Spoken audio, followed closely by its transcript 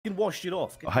You can wash it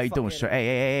off. How you doing, sir?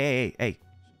 Hey.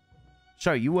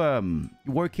 Sir, you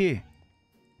work here?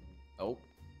 Oh.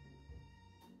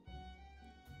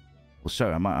 Well,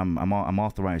 sir, I'm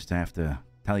authorized to have to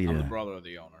tell you I'm to... the brother of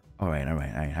the owner. All right.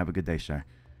 Have a good day, sir.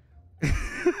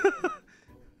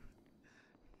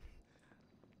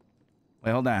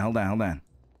 Wait, hold on.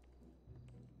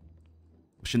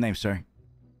 What's your name, sir?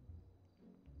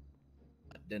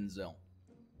 Denzel.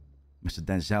 Mr.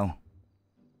 Denzel.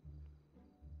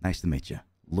 Nice to meet you.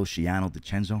 Luciano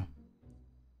DiCenzo.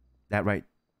 That right?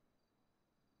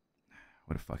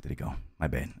 Where the fuck did he go? My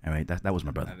bad. All right, that was my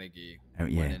brother. I think he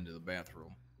yeah. went into the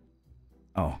bathroom.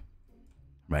 Oh,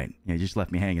 right. Yeah, you just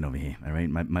left me hanging over here. All right,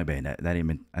 my bad. I didn't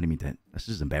mean that. This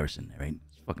is embarrassing. All right,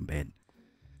 it's fucking bad.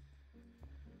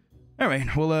 All right.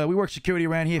 Well, we work security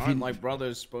around here. Aren't like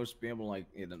brothers supposed to be able to like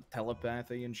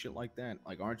telepathy and shit like that?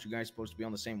 Like, aren't you guys supposed to be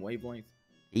on the same wavelength?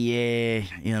 Yeah,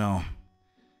 you know.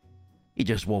 He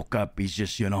just woke up. He's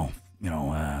just,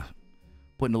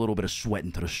 putting a little bit of sweat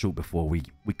into the suit before we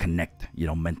connect,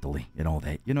 mentally,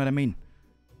 that. You know what I mean?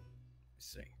 I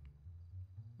see.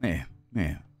 Yeah.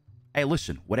 Hey,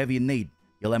 listen, whatever you need,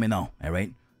 you let me know, all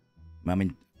right? I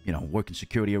mean, working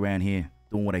security around here,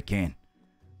 doing what I can.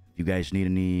 If you guys need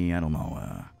any, I don't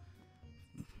know,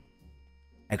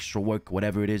 extra work,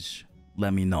 whatever it is,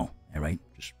 let me know, all right?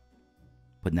 Just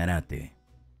putting that out there.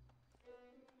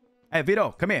 Hey,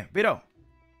 Vito, come here, Vito.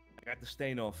 I got the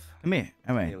stain off. Come here,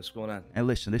 all right. Hey, what's going on? Hey,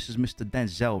 listen, this is Mr.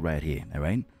 Denzel right here, all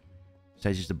right?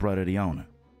 Says he's the brother of the owner.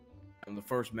 I'm the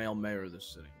first male mayor of this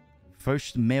city.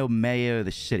 First male mayor of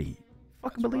the city.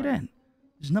 Fucking believe that.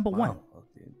 He's number one.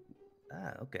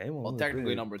 Okay. Well,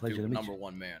 technically number two, number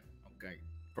one man. Okay.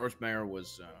 First mayor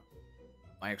was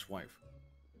my ex-wife.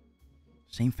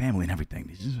 Same family and everything.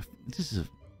 This is a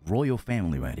royal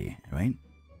family right here, right?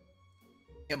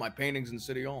 Yeah, my paintings in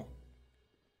City Hall.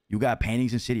 You got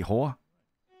paintings in City Hall?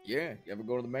 Yeah. You ever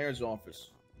go to the mayor's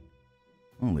office?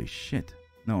 Holy shit.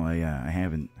 No, I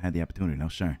haven't had the opportunity. No,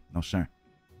 sir.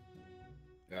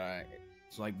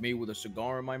 It's like me with a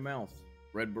cigar in my mouth.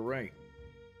 Red beret.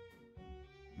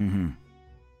 Mm-hmm.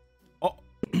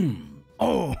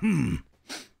 Oh.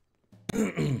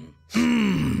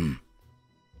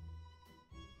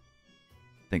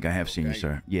 Think I have seen you,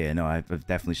 sir. Yeah, no, I've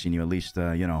definitely seen you at least,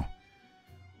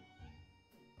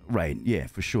 Right, yeah,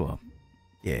 for sure.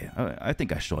 Yeah, I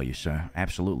think I saw you, sir.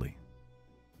 Absolutely.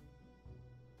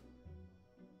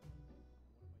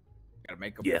 Gotta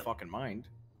make up your fucking mind.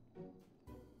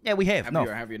 Yeah, we have. Have no. you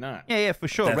or have you not? Yeah, for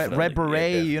sure. Red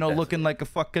beret, looking like a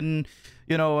fucking,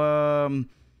 looking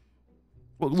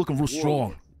real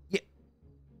strong. Yeah.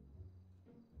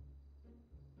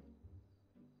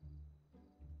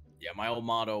 Yeah, my old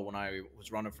motto when I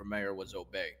was running for mayor was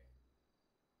obey.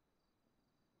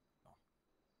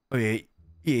 Oh,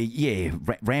 yeah.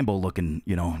 Rambo looking,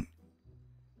 You're not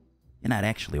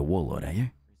actually a warlord, are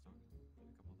you?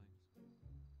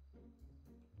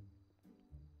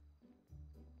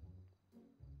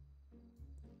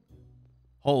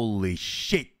 Holy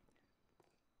shit.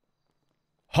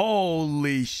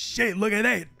 Look at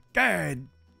that. God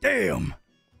damn.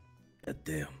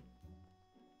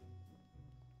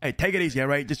 Hey, take it easy, all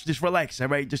right? Just relax, all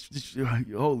right? Just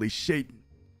holy shit.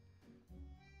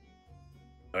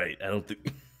 All right, I don't think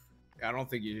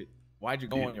you. Why'd you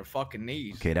go on your fucking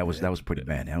knees? Okay, that was pretty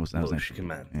bad. That was actually.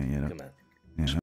 Come on.